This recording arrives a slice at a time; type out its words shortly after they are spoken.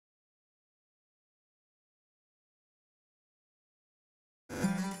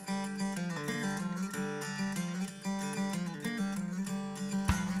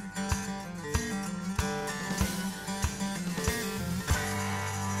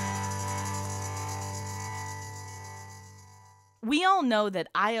We all know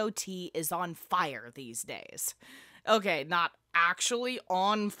that IoT is on fire these days. Okay, not actually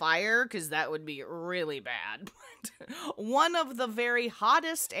on fire, because that would be really bad. One of the very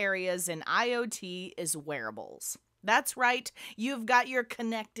hottest areas in IoT is wearables. That's right, you've got your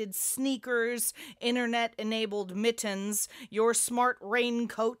connected sneakers, internet-enabled mittens, your smart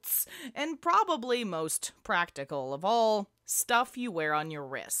raincoats, and probably most practical of all, stuff you wear on your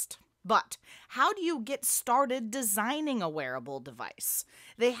wrist. But how do you get started designing a wearable device?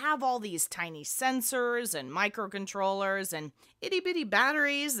 They have all these tiny sensors and microcontrollers and itty-bitty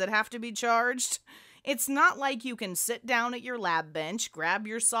batteries that have to be charged. It's not like you can sit down at your lab bench, grab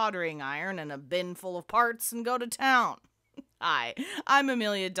your soldering iron and a bin full of parts and go to town. Hi, I'm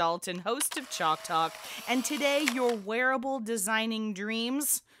Amelia Dalton, host of Chalk Talk, and today your wearable designing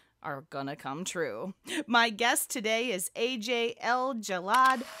dreams are gonna come true. My guest today is AJ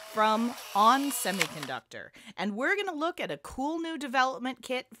ElJallad from ON Semiconductor, and we're gonna look at a cool new development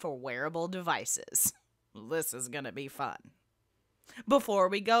kit for wearable devices. This is gonna be fun. Before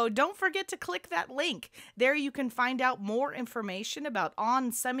we go, don't forget to click that link. There you can find out more information about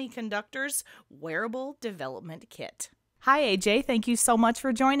ON Semiconductor's wearable development kit. Hi AJ, thank you so much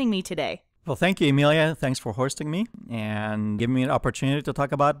for joining me today. Well, thank you, Amelia. Thanks for hosting me and giving me an opportunity to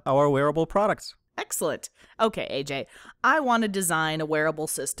talk about our wearable products. Excellent. Okay, AJ, I want to design a wearable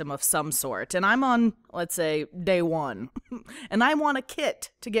system of some sort, and I'm on, let's say, day one, and I want a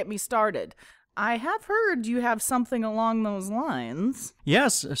kit to get me started. I have heard you have something along those lines.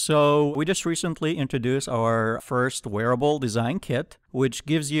 Yes, so we just recently introduced our first wearable design kit, which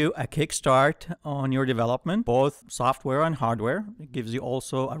gives you a kickstart on your development, both software and hardware. It gives you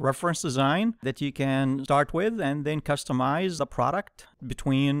also a reference design that you can start with and then customize the product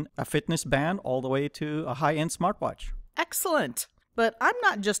between a fitness band all the way to a high-end smartwatch. Excellent. But I'm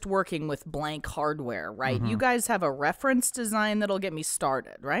not just working with blank hardware, right? You guys have a reference design that'll get me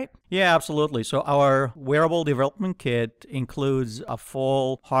started, right? Yeah, absolutely. So our wearable development kit includes a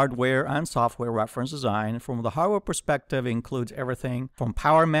full hardware and software reference design. From the hardware perspective, it includes everything from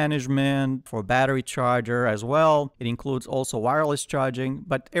power management for battery charger as well. It includes also wireless charging,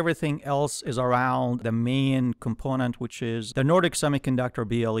 but everything else is around the main component, which is the Nordic Semiconductor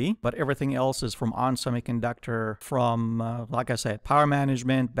BLE, but everything else is from ON Semiconductor from, like I said, power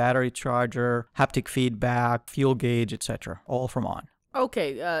management, battery charger, haptic feedback, fuel gauge, etc. All from ON.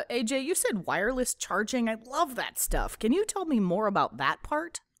 Okay, AJ, you said wireless charging. I love that stuff. Can you tell me more about that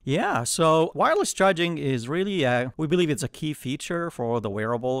part? Yeah, so wireless charging is really, we believe it's a key feature for the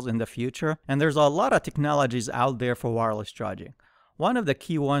wearables in the future. And there's a lot of technologies out there for wireless charging. One of the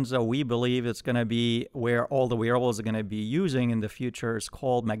key ones that we believe is going to be where all the wearables are going to be using in the future is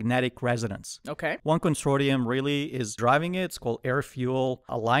called magnetic resonance. Okay. One consortium really is driving it. It's called Air-Fuel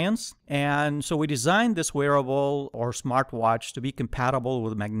Alliance. And so we designed this wearable or smartwatch to be compatible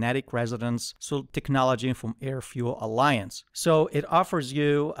with magnetic resonance technology from Air-Fuel Alliance. So it offers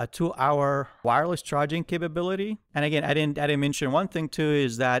you a 2-hour wireless charging capability. And again, I didn't mention one thing too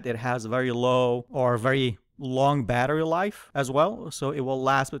is that it has very low or very long battery life as well, so it will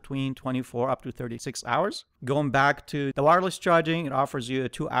last between 24 up to 36 hours. Going back to the wireless charging, it offers you a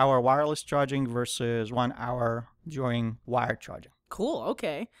 2-hour wireless charging versus 1 hour during wired charging. Cool,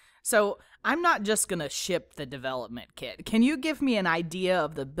 okay. So I'm not just going to ship the development kit. Can you give me an idea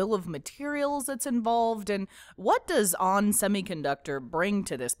of the bill of materials that's involved, and what does ON Semiconductor bring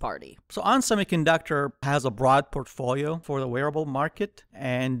to this party? So ON Semiconductor has a broad portfolio for the wearable market,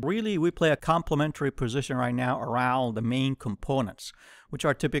 and really we play a complementary position right now around the main components, which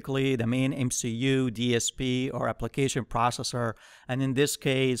are typically the main MCU, DSP, or application processor, and in this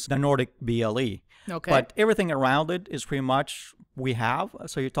case, the Nordic BLE. Okay. But everything around it is pretty much we have.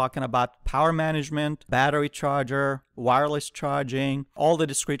 So you're talking about power management, battery charger, wireless charging, all the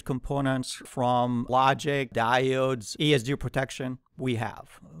discrete components from logic, diodes, ESD protection we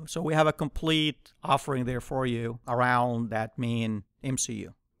have. So we have a complete offering there for you around that main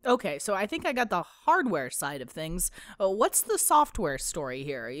MCU. Okay, so I think I got the hardware side of things. What's the software story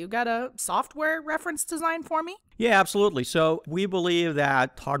here? You got a software reference design for me? Yeah, absolutely. So we believe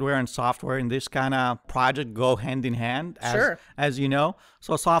that hardware and software in this kind of project go hand in hand, as you know.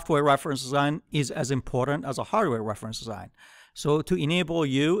 So software reference design is as important as a hardware reference design. So to enable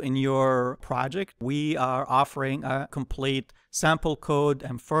you in your project, we are offering a complete sample code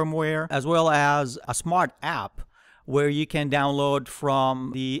and firmware, as well as a smart app where you can download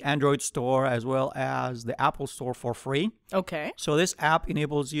from the Android store as well as the Apple store for free. Okay. So this app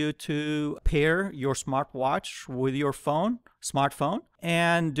enables you to pair your smartwatch with your smartphone,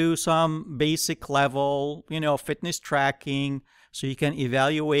 and do some basic level, fitness tracking, So you can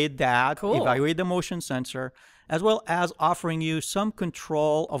evaluate that, Cool. evaluate the motion sensor, as well as offering you some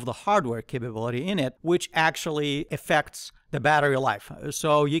control of the hardware capability in it, which actually affects the battery life.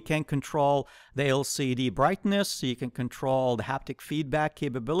 So you can control the LCD brightness, you can control the haptic feedback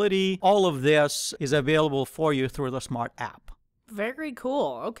capability. All of this is available for you through the smart app. Very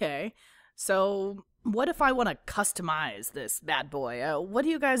cool. Okay. So what if I want to customize this bad boy? What do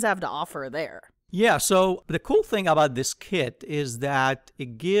you guys have to offer there? Yeah, so the cool thing about this kit is that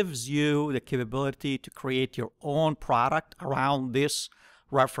it gives you the capability to create your own product around this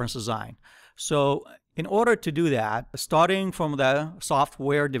reference design. So in order to do that, starting from the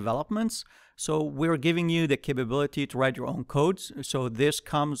software developments, so we're giving you the capability to write your own codes. So this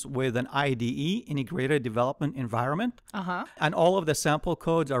comes with an IDE, integrated development environment. And all of the sample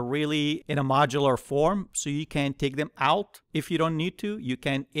codes are really in a modular form. So you can take them out if you don't need to. You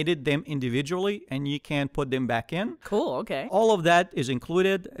can edit them individually and you can put them back in. Cool, okay. All of that is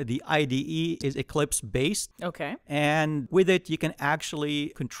included. The IDE is Eclipse based. Okay. And with it, you can actually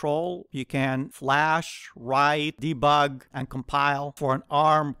control, you can flash, write, debug, and compile for an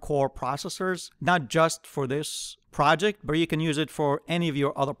ARM core processors, not just for this project, but you can use it for any of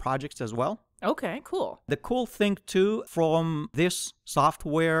your other projects as well. Okay, cool. The cool thing too from this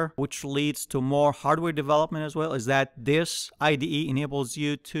software, which leads to more hardware development as well, is that this IDE enables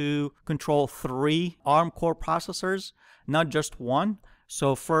you to control 3 ARM core processors, not just one.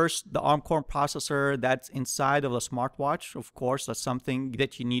 So first, the ARM core processor that's inside of the smartwatch, of course, that's something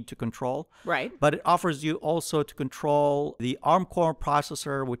that you need to control. Right. But it offers you also to control the ARM core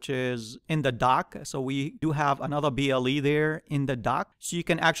processor, which is in the dock. So we do have another BLE there in the dock. So you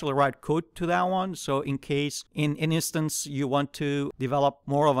can actually write code to that one. So in case, in an instance, you want to develop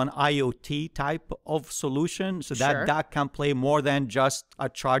more of an IoT type of solution, so that dock can play more than just a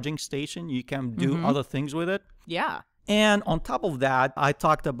charging station. You can do other things with it. Yeah. And on top of that, I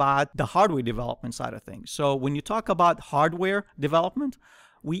talked about the hardware development side of things. So when you talk about hardware development,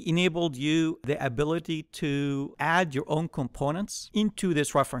 we enabled you the ability to add your own components into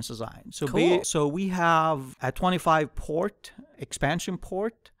this reference design. So, cool. So we have a 25 port expansion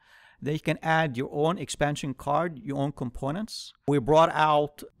port. Then you can add your own expansion card, your own components. We brought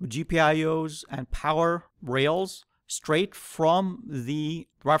out GPIOs and power rails straight from the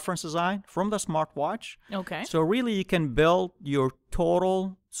reference design, from the smartwatch. Okay. So really you can build your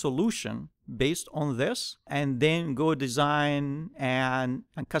total solution based on this and then go design and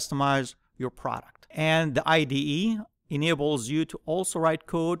customize your product. And the IDE enables you to also write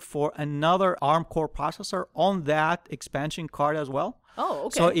code for another ARM core processor on that expansion card as well. Oh,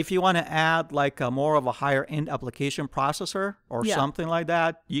 okay. So if you want to add like a more of a higher end application processor or something like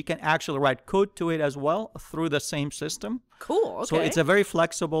that, you can actually write code to it as well through the same system. Cool. Okay. So it's a very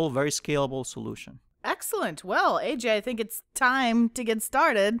flexible, very scalable solution. Excellent. Well, AJ, I think it's time to get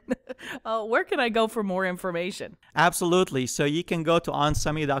started. Where can I go for more information? Absolutely. So you can go to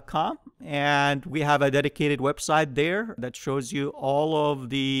onsemi.com and we have a dedicated website there that shows you all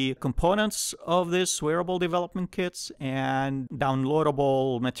of the components of this wearable development kits and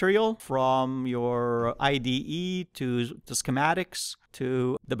downloadable material from your IDE to the schematics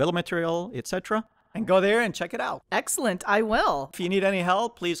to the bill of material, etc. And go there and check it out. Excellent. I will. If you need any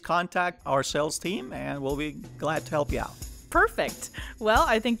help, please contact our sales team and we'll be glad to help you out. Perfect. Well,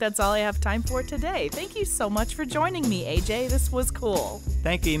 I think that's all I have time for today. Thank you so much for joining me, AJ. This was cool.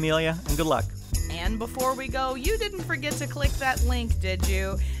 Thank you, Amelia, and good luck. And before we go, you didn't forget to click that link, did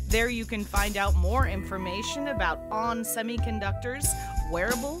you? There you can find out more information about ON Semiconductor's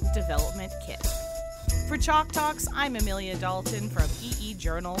Wearable Development Kit. For Chalk Talks, I'm Amelia Dalton from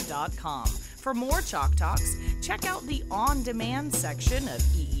eejournal.com. For more Chalk Talks, check out the on-demand section of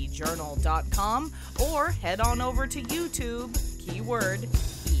eejournal.com or head on over to YouTube, keyword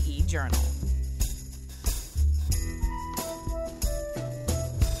EE Journal.